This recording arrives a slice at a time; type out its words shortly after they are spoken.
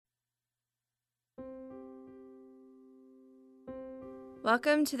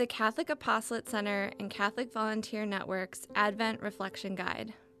Welcome to the Catholic Apostolate Center and Catholic Volunteer Network's Advent Reflection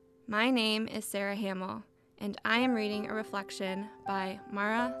Guide. My name is Sarah Hamill, and I am reading a reflection by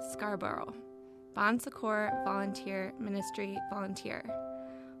Mara Scarborough, Bon Secours Volunteer Ministry volunteer,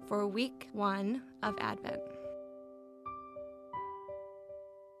 for week 1 of Advent.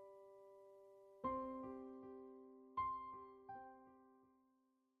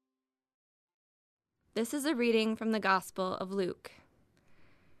 This is a reading from the Gospel of Luke.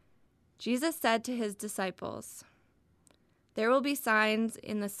 Jesus said to his disciples, "There will be signs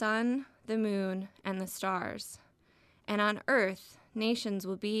in the sun, the moon, and the stars, and on earth nations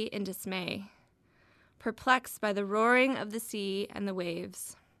will be in dismay, perplexed by the roaring of the sea and the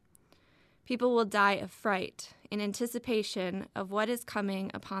waves. People will die of fright in anticipation of what is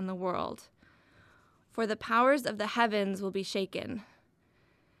coming upon the world, for the powers of the heavens will be shaken.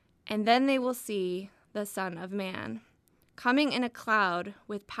 And then they will see the Son of Man coming in a cloud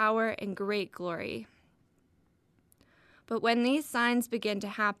with power and great glory. But when these signs begin to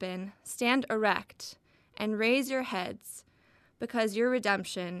happen, stand erect and raise your heads, because your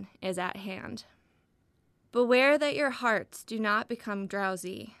redemption is at hand. Beware that your hearts do not become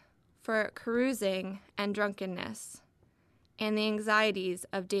drowsy for carousing and drunkenness and the anxieties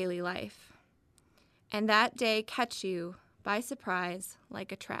of daily life, and that day catch you by surprise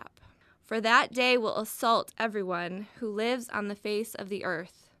like a trap. For that day will assault everyone who lives on the face of the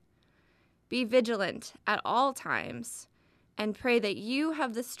earth. Be vigilant at all times, and pray that you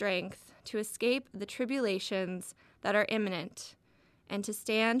have the strength to escape the tribulations that are imminent, and to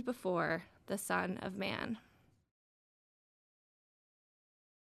stand before the Son of Man."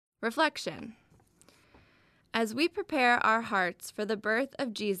 Reflection. As we prepare our hearts for the birth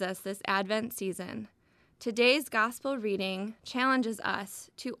of Jesus this Advent season, today's Gospel reading challenges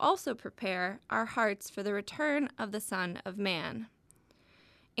us to also prepare our hearts for the return of the Son of Man.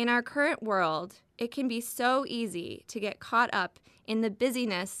 In our current world, it can be so easy to get caught up in the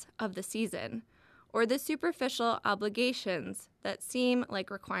busyness of the season or the superficial obligations that seem like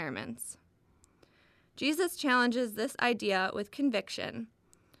requirements. Jesus challenges this idea with conviction,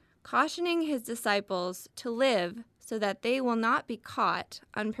 cautioning his disciples to live so that they will not be caught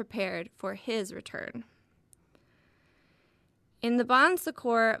unprepared for his return. In the Bon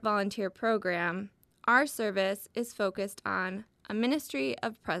Secours volunteer program, our service is focused on a ministry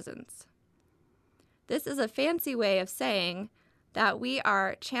of presence. This is a fancy way of saying that we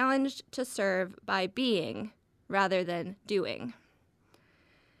are challenged to serve by being rather than doing.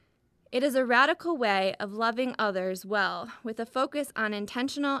 It is a radical way of loving others well, with a focus on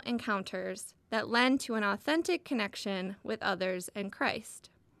intentional encounters that lend to an authentic connection with others and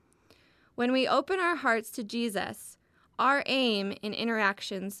Christ. When we open our hearts to Jesus, our aim in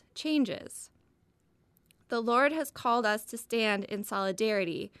interactions changes. The Lord has called us to stand in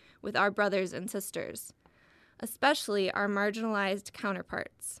solidarity with our brothers and sisters, especially our marginalized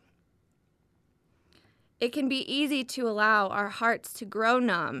counterparts. It can be easy to allow our hearts to grow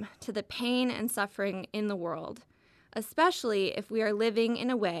numb to the pain and suffering in the world, especially if we are living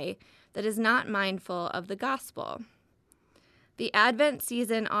in a way that is not mindful of the gospel. The Advent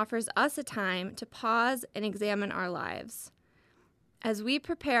season offers us a time to pause and examine our lives. As we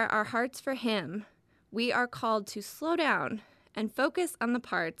prepare our hearts for Him, we are called to slow down and focus on the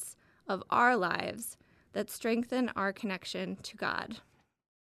parts of our lives that strengthen our connection to God.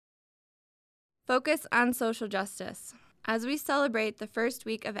 Focus on social justice. As we celebrate the first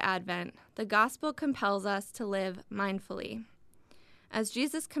week of Advent, the gospel compels us to live mindfully, as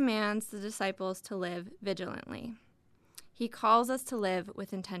Jesus commands the disciples to live vigilantly. He calls us to live with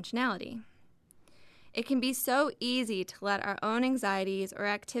intentionality. It can be so easy to let our own anxieties or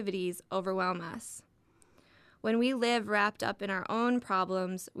activities overwhelm us. When we live wrapped up in our own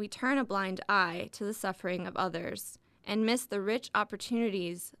problems, we turn a blind eye to the suffering of others and miss the rich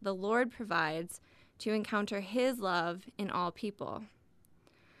opportunities the Lord provides to encounter His love in all people.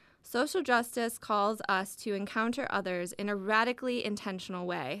 Social justice calls us to encounter others in a radically intentional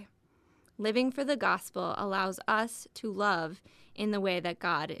way. Living for the gospel allows us to love in the way that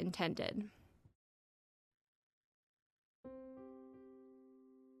God intended.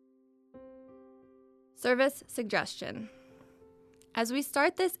 Service suggestion. As we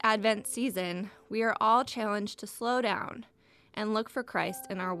start this Advent season, we are all challenged to slow down and look for Christ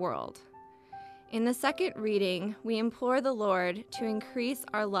in our world. In the second reading, we implore the Lord to increase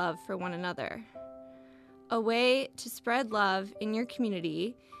our love for one another. A way to spread love in your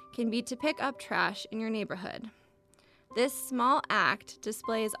community can be to pick up trash in your neighborhood. This small act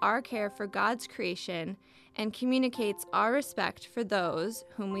displays our care for God's creation and communicates our respect for those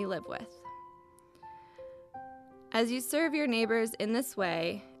whom we live with. As you serve your neighbors in this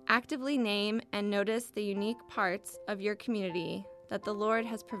way, actively name and notice the unique parts of your community that the Lord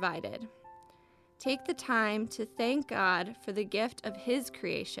has provided. Take the time to thank God for the gift of His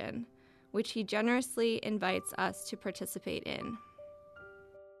creation, which He generously invites us to participate in.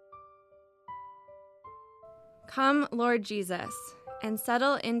 Come, Lord Jesus, and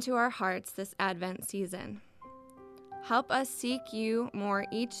settle into our hearts this Advent season. Help us seek You more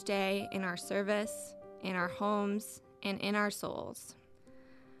each day in our service, in our homes, and in our souls.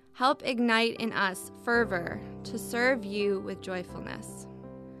 Help ignite in us fervor to serve You with joyfulness.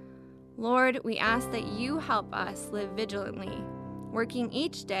 Lord, we ask that You help us live vigilantly, working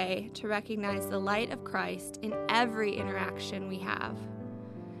each day to recognize the light of Christ in every interaction we have.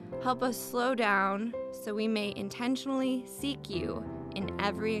 Help us slow down so we may intentionally seek You in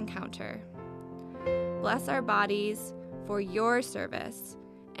every encounter. Bless our bodies for Your service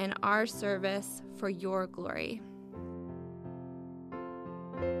and our service for Your glory.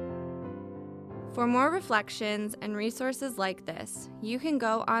 For more reflections and resources like this, you can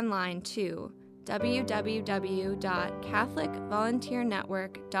go online to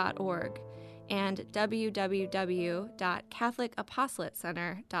www.catholicvolunteernetwork.org and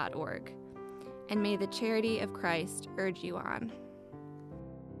www.catholicapostolatecenter.org. And may the charity of Christ urge you on.